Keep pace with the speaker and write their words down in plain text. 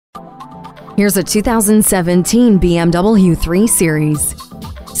Here's a 2017 BMW 3 Series.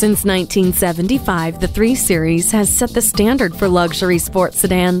 Since 1975, the 3 Series has set the standard for luxury sports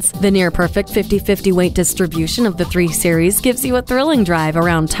sedans. The near-perfect 50/50 weight distribution of the 3 Series gives you a thrilling drive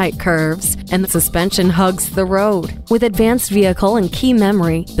around tight curves, and the suspension hugs the road. With advanced vehicle and key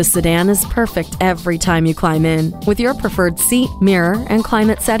memory, the sedan is perfect every time you climb in. With your preferred seat, mirror, and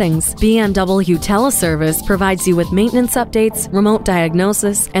climate settings, BMW Teleservice provides you with maintenance updates, remote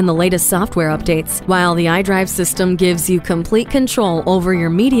diagnosis, and the latest software updates, while the iDrive system gives you complete control over your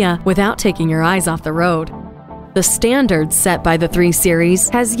media without taking your eyes off the road. The standard set by the 3 Series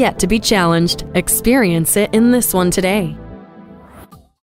has yet to be challenged. Experience it in this one today.